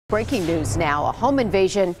Breaking news now. A home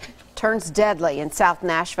invasion turns deadly in South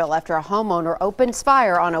Nashville after a homeowner opens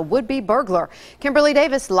fire on a would-be burglar. Kimberly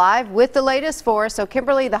Davis live with the latest for us. So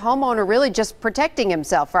Kimberly, the homeowner really just protecting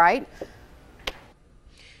himself, right?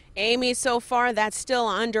 Amy, so far that's still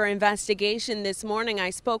under investigation. This morning I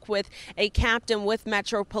spoke with a captain with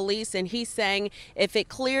Metro Police, and he's saying if it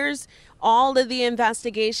clears all of the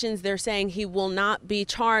investigations, they're saying he will not be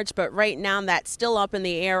charged. But right now that's still up in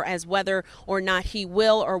the air as whether or not he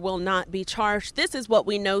will or will not be charged. This is what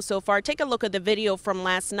we know so far. Take a look at the video from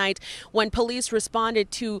last night when police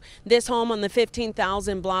responded to this home on the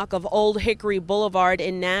 15,000 block of Old Hickory Boulevard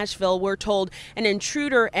in Nashville. We're told an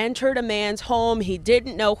intruder entered a man's home. He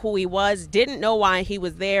didn't know who he was, didn't know why he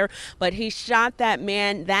was there, but he shot that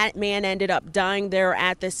man. That man ended up dying there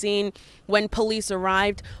at the scene. When police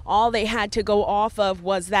arrived, all they had to go off of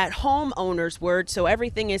was that homeowner's word, so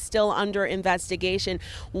everything is still under investigation.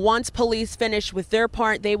 Once police finish with their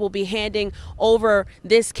part, they will be handing over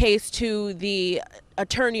this case to the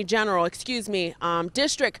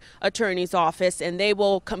district attorney's office, and they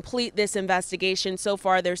will complete this investigation. So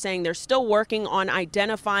far, they're saying they're still working on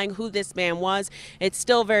identifying who this man was. It's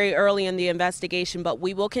still very early in the investigation, but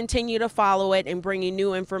we will continue to follow it and bring you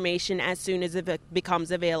new information as soon as it becomes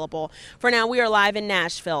available. For now, we are live in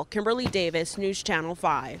Nashville. Kimberly Davis, News Channel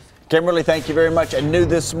 5. Kimberly, thank you very much. And new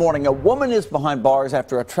this morning, a woman is behind bars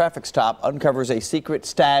after a traffic stop uncovers a secret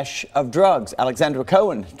stash of drugs. Alexandra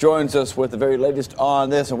Cohen joins us with the very latest on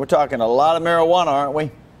this, and we're talking a lot of marijuana, aren't we?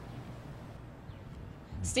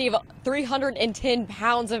 Steve, 310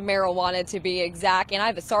 pounds of marijuana to be exact, and I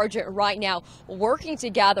have a sergeant right now working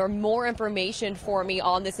to gather more information for me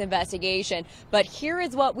on this investigation. But here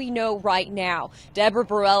is what we know right now. Deborah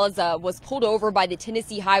Barellaza was pulled over by the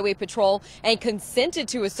Tennessee Highway Patrol and consented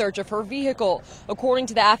to a search of her vehicle. According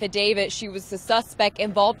to the affidavit, she was the suspect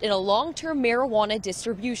involved in a long-term marijuana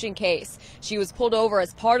distribution case. She was pulled over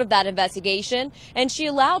as part of that investigation, and she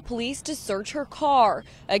allowed police to search her car.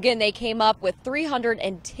 Again, they came up with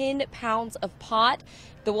 310 pounds of pot.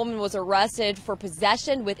 The woman was arrested for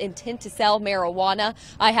possession with intent to sell marijuana.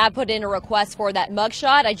 I have put in a request for that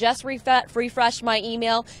mugshot. I just refreshed my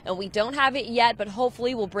email, and we don't have it yet, but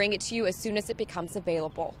hopefully we'll bring it to you as soon as it becomes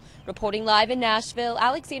available. Reporting live in Nashville,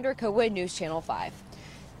 Alexandra Cohen, News Channel 5.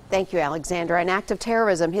 Thank you, Alexandra. An act of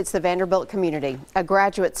terrorism hits the Vanderbilt community. A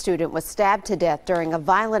graduate student was stabbed to death during a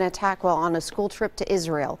violent attack while on a school trip to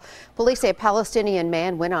Israel. Police say a Palestinian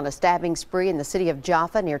man went on a stabbing spree in the city of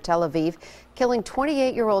Jaffa near Tel Aviv, killing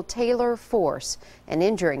 28-year-old Taylor Force and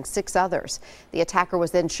injuring 6 others. The attacker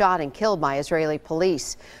was then shot and killed by Israeli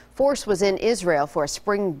police. Force was in Israel for a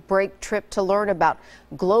spring break trip to learn about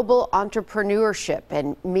global entrepreneurship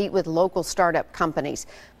and meet with local startup companies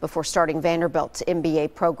before starting Vanderbilt's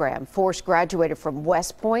MBA program. Force graduated from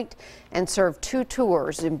West Point and served 2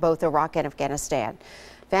 tours in both Iraq and Afghanistan.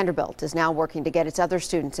 Vanderbilt is now working to get its other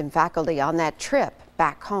students and faculty on that trip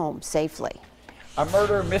back home safely. A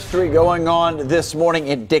murder mystery going on this morning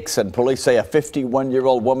in Dixon. Police say a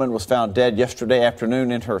 51-year-old woman was found dead yesterday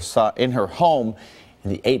afternoon in her home in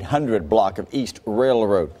the 800 block of East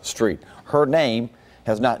Railroad Street. Her name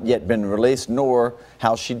has not yet been released, nor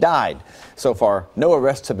how she died. So far, no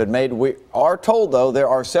arrests have been made. We are told, though, there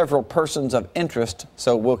are several persons of interest,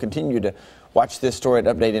 so we'll continue to watch this story and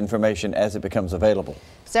update information as it becomes available.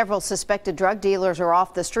 Several suspected drug dealers are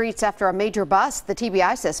off the streets after a major bust. The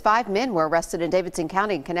TBI says 5 men were arrested in Davidson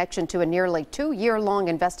County in connection to a nearly 2-year-long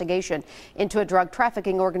investigation into a drug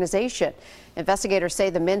trafficking organization. Investigators say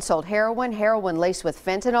the men sold heroin laced with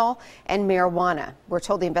fentanyl, and marijuana. We're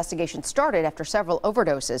told the investigation started after several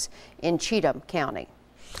overdoses in Cheatham County.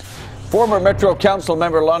 Former Metro Council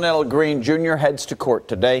member Lionel Green Jr. heads to court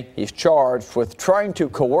today. He's charged with trying to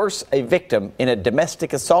coerce a victim in a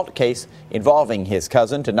domestic assault case involving his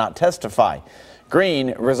cousin to not testify.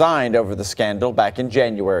 Green resigned over the scandal back in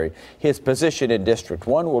January. His position in District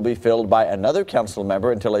 1 will be filled by another council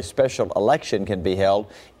member until a special election can be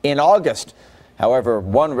held in August. However,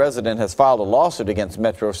 one resident has filed a lawsuit against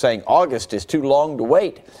Metro saying August is too long to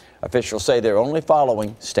wait. Officials say they're only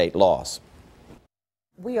following state laws.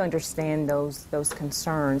 We understand those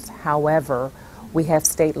concerns. However, we have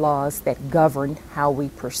state laws that govern how we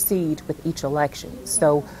proceed with each election.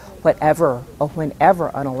 So whatever or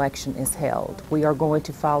whenever an election is held, we are going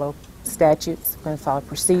to follow statutes, we're going to follow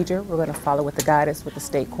procedure, we're going to follow with the guidance with the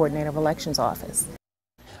State Coordinator of Elections Office.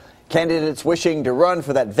 Candidates wishing to run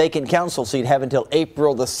for that vacant council seat have until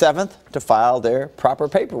April the 7th to file their proper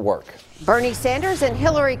paperwork. Bernie Sanders and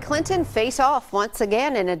Hillary Clinton face off once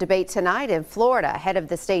again in a debate tonight in Florida ahead of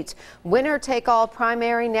the state's winner-take-all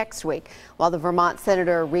primary next week. While the Vermont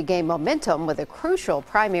senator regained momentum with a crucial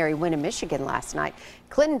primary win in Michigan last night,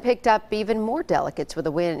 Clinton picked up even more delegates with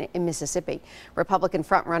a win in Mississippi. Republican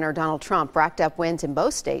frontrunner Donald Trump racked up wins in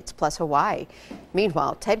both states, plus Hawaii.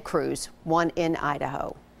 Meanwhile, Ted Cruz won in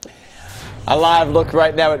Idaho. A live look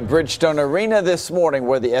right now at Bridgestone Arena this morning,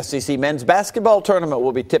 where the SEC men's basketball tournament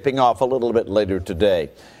will be tipping off a little bit later today.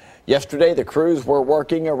 Yesterday, the crews were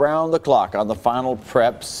working around the clock on the final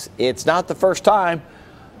preps. It's not the first time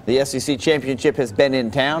the SEC championship has been in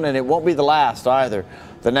town, and it won't be the last either.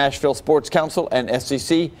 The Nashville Sports Council and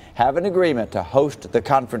SEC have an agreement to host the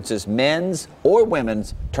conference's men's or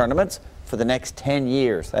women's tournaments for the next 10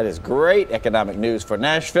 years. That is great economic news for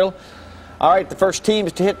Nashville. All right, the first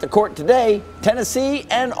teams to hit the court today, Tennessee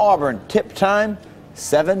and Auburn. Tip time,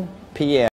 7 p.m.